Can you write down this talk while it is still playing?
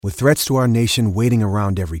With threats to our nation waiting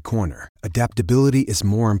around every corner, adaptability is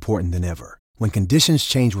more important than ever. When conditions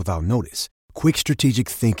change without notice, quick strategic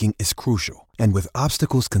thinking is crucial. And with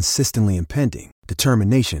obstacles consistently impending,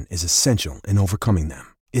 determination is essential in overcoming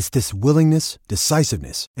them. It's this willingness,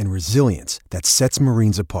 decisiveness, and resilience that sets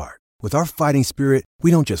Marines apart. With our fighting spirit, we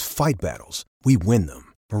don't just fight battles, we win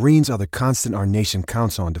them. Marines are the constant our nation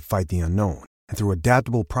counts on to fight the unknown. And through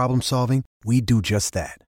adaptable problem solving, we do just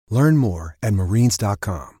that. Learn more at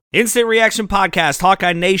marines.com. Instant Reaction Podcast,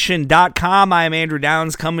 HawkeyeNation.com. I am Andrew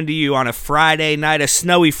Downs coming to you on a Friday night, a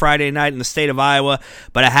snowy Friday night in the state of Iowa,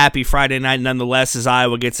 but a happy Friday night nonetheless as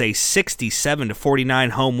Iowa gets a 67-49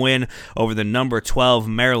 home win over the number 12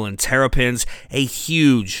 Maryland Terrapins. A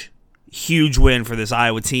huge win for this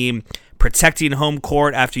Iowa team. Protecting home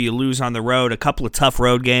court after you lose on the road, a couple of tough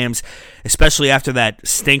road games, especially after that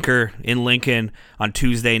stinker in Lincoln on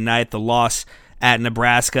Tuesday night, the loss at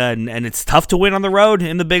Nebraska, and it's tough to win on the road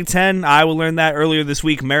in the Big Ten. Iowa learned that earlier this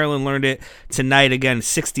week. Maryland learned it tonight again,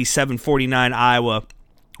 67-49 Iowa,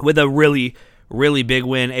 with a really big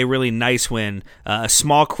win, a really nice win. A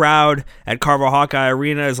small crowd at Carver Hawkeye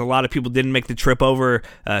Arena, as a lot of people didn't make the trip over,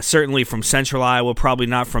 certainly from central Iowa, probably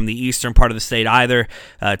not from the eastern part of the state either,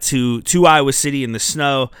 to Iowa City in the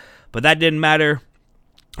snow. But that didn't matter,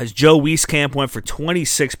 as Joe Wieskamp went for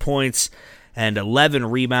 26 points and 11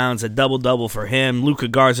 rebounds, a double-double for him. Luka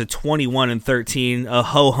Garza, 21 and 13, a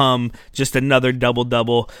ho-hum, just another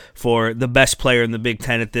double-double for the best player in the Big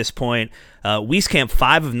Ten at this point. Wieskamp,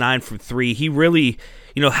 5 of 9 from 3. He really,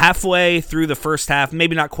 halfway through the first half,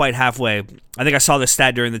 maybe not quite halfway, I think I saw the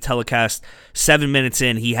stat during the telecast, 7 minutes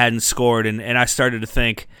in, he hadn't scored, and I started to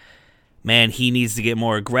think, man, he needs to get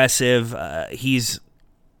more aggressive.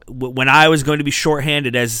 When I was going to be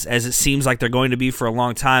shorthanded, as it seems like they're going to be for a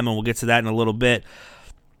long time, and we'll get to that in a little bit,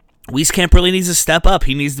 Wieskamp really needs to step up.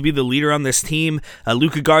 He needs to be the leader on this team.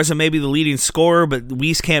 Luka Garza may be the leading scorer, but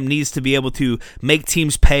Wieskamp needs to be able to make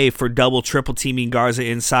teams pay for double, triple teaming Garza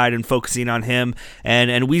inside and focusing on him.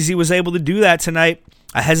 And Weezy was able to do that tonight.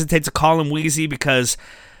 I hesitate to call him Weezy because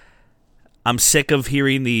I'm sick of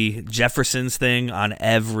hearing the Jeffersons thing on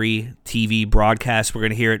every TV broadcast. We're going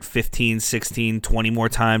to hear it 15, 16, 20 more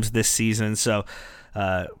times this season. So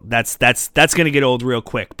that's going to get old real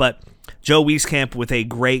quick. But Joe Wieskamp with a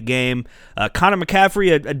great game. Connor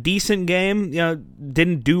McCaffrey, a decent game.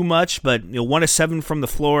 Didn't do much, but 1 of 7 from the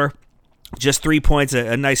floor. Just 3 points,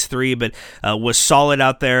 a nice 3, but was solid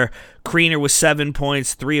out there. Kriener was 7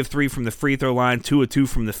 points, 3 of 3 from the free throw line, 2 of 2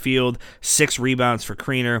 from the field, 6 rebounds for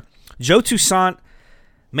Kriener. Joe Toussaint,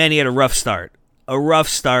 man, he had a rough start.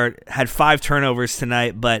 Had 5 turnovers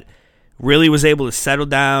tonight, but really was able to settle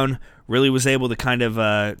down, really was able to kind of,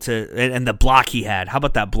 and the block he had. How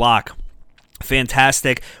about that block?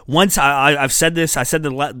 Fantastic. Once, I've said this, I said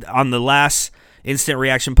on the last Instant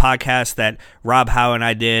Reaction podcast that Rob Howe and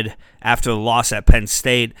I did after the loss at Penn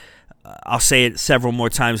State. I'll say it several more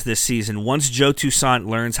times this season. Once Joe Toussaint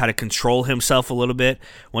learns how to control himself a little bit,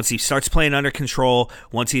 once he starts playing under control,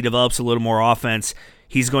 once he develops a little more offense,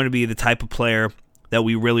 he's going to be the type of player that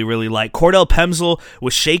we really, really like. Cordell Pemsl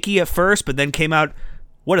was shaky at first, but then came out,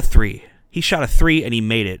 what a 3. He shot a 3 and he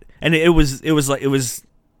made it. And it was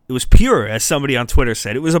pure, as somebody on Twitter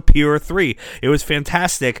said. It was a pure 3. It was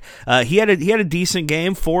fantastic. He had a decent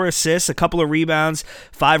game, 4 assists, a couple of rebounds,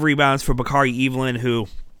 5 rebounds for Bakari Evelyn, who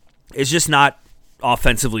is just not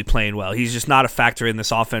offensively playing well. He's just not a factor in this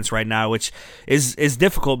offense right now, which is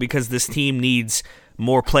difficult because this team needs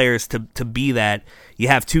more players to be that. You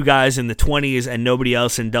have 2 guys in the 20s and nobody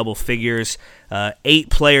else in double figures. 8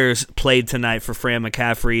 players played tonight for Fran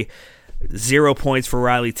McCaffrey. 0 points for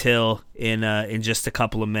Riley Till in just a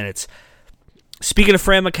couple of minutes. Speaking of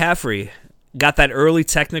Fran McCaffrey, got that early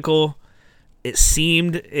technical.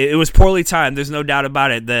 It was poorly timed. There's no doubt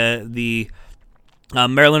about it.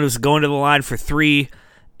 Maryland was going to the line for 3,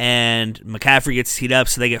 and McCaffrey gets teed up,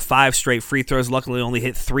 so they get 5 straight free throws. Luckily, only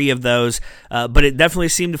hit 3 of those, but it definitely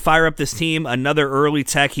seemed to fire up this team. Another early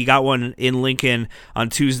tech. He got one in Lincoln on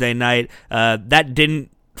Tuesday night. That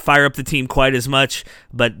didn't fire up the team quite as much,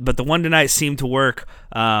 but the one tonight seemed to work.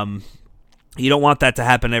 You don't want that to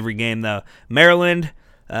happen every game, though. Maryland,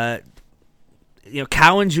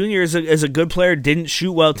 Cowan Jr. is a good player, didn't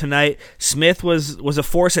shoot well tonight. Smith was a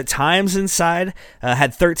force at times inside,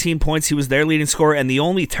 had 13 points. He was their leading scorer and the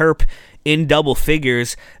only Terp in double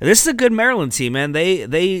figures. This is a good Maryland team, man.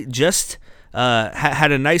 They just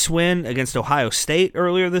had a nice win against Ohio State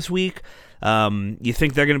earlier this week. You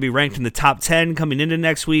think they're going to be ranked in the top 10 coming into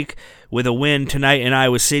next week with a win tonight in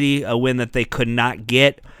Iowa City, a win that they could not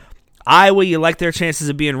get. Iowa, you like their chances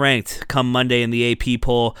of being ranked come Monday in the AP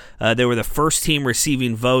poll. They were the first team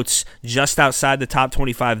receiving votes just outside the top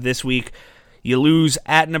 25 this week. You lose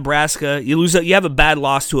at Nebraska. You have a bad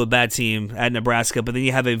loss to a bad team at Nebraska, but then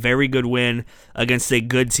you have a very good win against a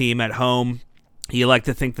good team at home. You like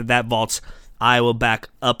to think that vaults Iowa back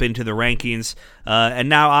up into the rankings, and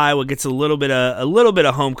now Iowa gets a little bit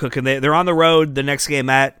of home cooking. They're on the road the next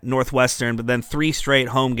game at Northwestern, but then 3 straight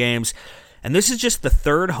home games. And this is just the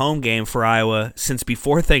 3rd home game for Iowa since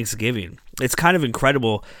before Thanksgiving. It's kind of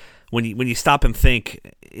incredible when you stop and think.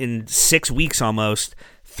 In 6 weeks almost,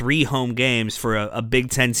 3 home games for a Big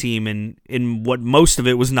Ten team, and in what most of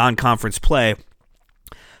it was non-conference play.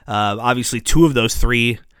 Obviously, 2 of those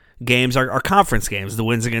 3 games are conference games, the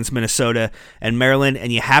wins against Minnesota and Maryland,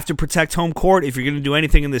 and you have to protect home court if you're going to do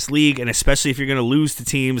anything in this league, and especially if you're going to lose to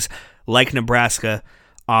teams like Nebraska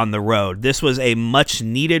on the road. This was a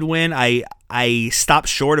much-needed win. I stopped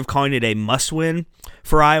short of calling it a must-win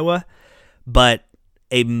for Iowa, but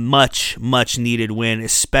a much-needed win,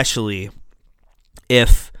 especially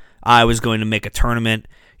if Iowa's going to make a tournament,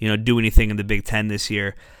 do anything in the Big Ten this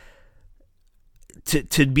year.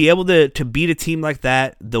 To be able to beat a team like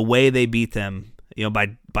that the way they beat them,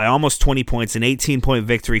 by almost 20 points, an 18-point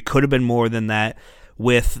victory, could have been more than that,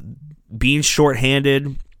 with being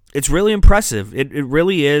shorthanded. It's really impressive. It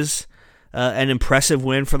really is an impressive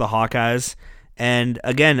win for the Hawkeyes. And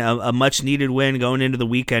again, a much-needed win going into the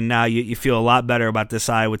weekend. Now you feel a lot better about this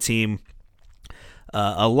Iowa team.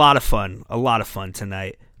 A lot of fun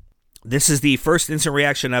tonight. This is the first instant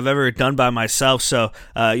reaction I've ever done by myself. So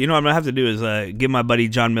what I'm gonna have to do is give my buddy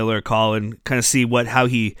John Miller a call and kind of see how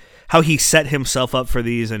he set himself up for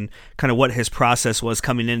these and kind of what his process was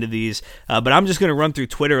coming into these. But I'm just gonna run through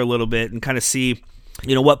Twitter a little bit and kind of see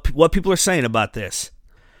what people are saying about this.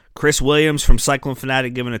 Chris Williams from Cyclone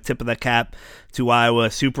Fanatic giving a tip of the cap to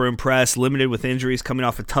Iowa. Super impressed. Limited with injuries, coming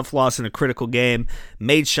off a tough loss in a critical game.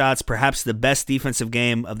 Made shots. Perhaps the best defensive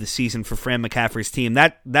game of the season for Fran McCaffery's team.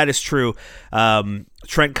 That is true.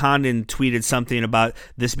 Trent Condon tweeted something about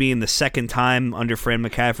this being the second time under Fran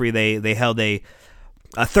McCaffery. They held a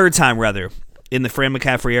third time, rather, in the Fran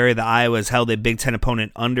McCaffery area. The Iowa's held a Big Ten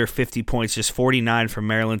opponent under 50 points, just 49 from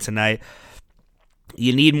Maryland tonight.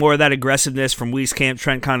 You need more of that aggressiveness from Wieskamp.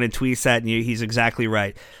 Trent Condon tweets that, and he's exactly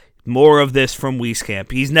right. More of this from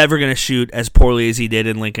Wieskamp. He's never going to shoot as poorly as he did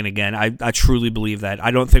in Lincoln again. I truly believe that.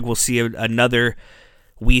 I don't think we'll see another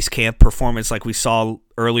Wieskamp performance like we saw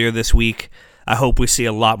earlier this week. I hope we see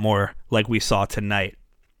a lot more like we saw tonight.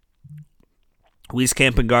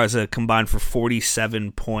 Wieskamp and Garza combined for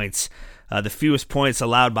 47 points. The fewest points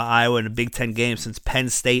allowed by Iowa in a Big Ten game since Penn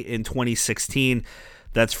State in 2016.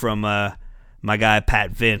 That's from my guy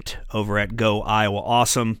Pat Vint over at Go Iowa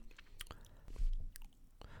Awesome.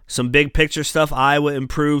 Some big picture stuff. Iowa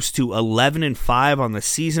improves to 11-5 on the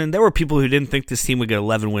season. There were people who didn't think this team would get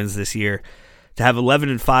 11 wins this year. To have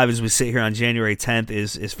 11-5 as we sit here on January 10th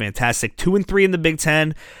is fantastic. 2-3 in the Big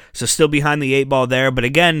Ten, so still behind the 8 ball there. But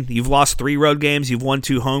again, you've lost 3 road games. You've won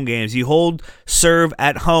 2 home games. You hold serve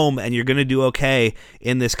at home, and you're going to do okay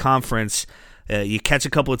in this conference. You catch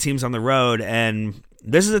a couple of teams on the road, and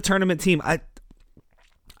this is a tournament team.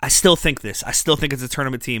 I still think this. I still think it's a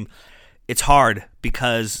tournament team. It's hard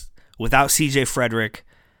because without CJ Frederick,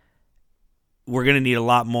 we're going to need a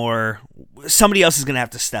lot more. Somebody else is going to have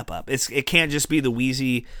to step up. It can't just be the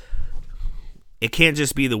Wieskamp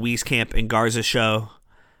and Garza show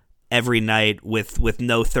every night with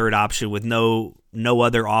no third option, with no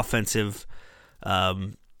other offensive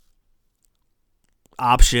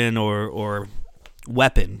option or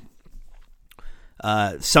weapon.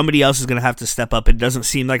 Somebody else is going to have to step up. It doesn't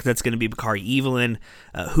seem like that's going to be Bakari Evelyn.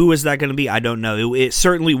 Who is that going to be? I don't know. It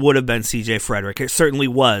certainly would have been C.J. Frederick. It certainly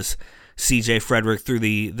was C.J. Frederick through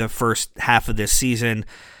the first half of this season.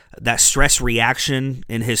 That stress reaction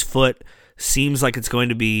in his foot seems like it's going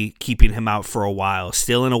to be keeping him out for a while.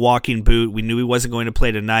 Still in a walking boot. We knew he wasn't going to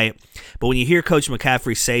play tonight. But when you hear Coach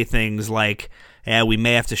McCaffery say things like, we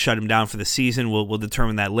may have to shut him down for the season. We'll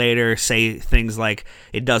determine that later. Say things like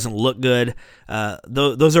it doesn't look good.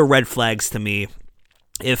 Those are red flags to me.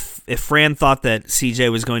 If Fran thought that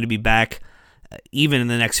CJ was going to be back even in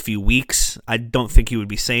the next few weeks, I don't think he would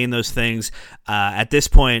be saying those things. At this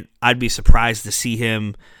point, I'd be surprised to see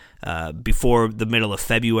him before the middle of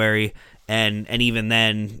February. And even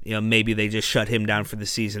then, maybe they just shut him down for the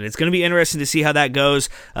season. It's going to be interesting to see how that goes.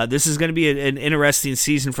 This is going to be an interesting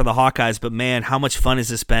season for the Hawkeyes, but man, how much fun has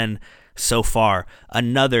this been so far?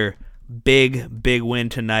 Another big win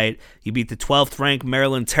tonight. You beat the 12th ranked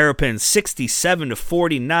Maryland Terrapins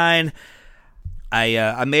 67-49.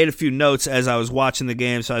 I made a few notes as I was watching the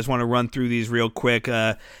game, so I just want to run through these real quick.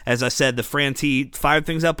 As I said, the Franti fired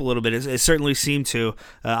things up a little bit. It certainly seemed to.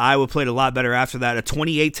 Iowa played a lot better after that. A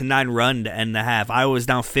 28-9 run to end the half. Iowa was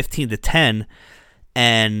down 15-10,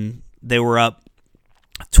 and they were up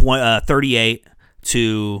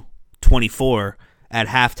 38-24 at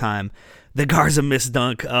halftime. The Garza missed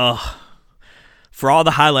dunk. Oh. For all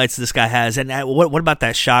the highlights this guy has, and what about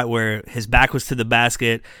that shot where his back was to the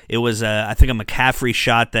basket? It was, I think, a McCaffrey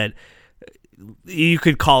shot that you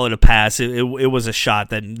could call it a pass. It was a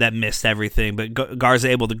shot that missed everything, but Garza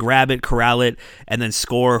able to grab it, corral it, and then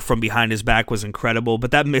score from behind his back was incredible.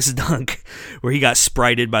 But that missed dunk where he got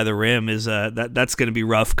sprited by the rim is that's going to be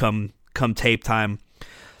rough come tape time.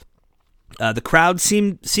 The crowd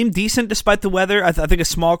seemed decent despite the weather. I think a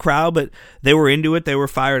small crowd, but they were into it. They were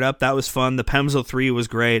fired up. That was fun. The Pemsl 3 was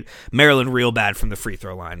great. Maryland real bad from the free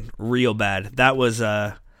throw line. Real bad. That was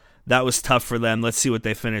tough for them. Let's see what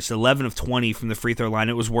they finished. 11 of 20 from the free throw line.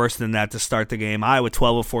 It was worse than that to start the game. Iowa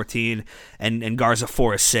 12 of 14 and Garza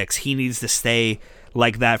 4 of 6. He needs to stay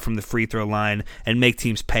like that from the free throw line and make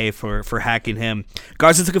teams pay for hacking him.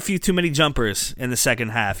 Garza took a few too many jumpers in the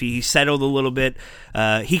second half. He settled a little bit.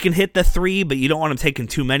 He can hit the three, but you don't want him taking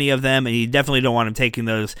too many of them, and you definitely don't want him taking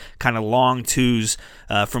those kind of long twos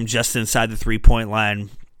from just inside the three-point line.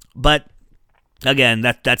 But again,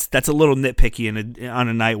 that's a little nitpicky on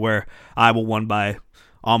a night where Iowa won by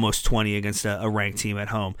almost 20 against a ranked team at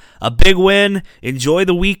home. A big win. Enjoy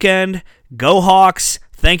the weekend. Go Hawks.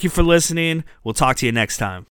 Thank you for listening. We'll talk to you next time.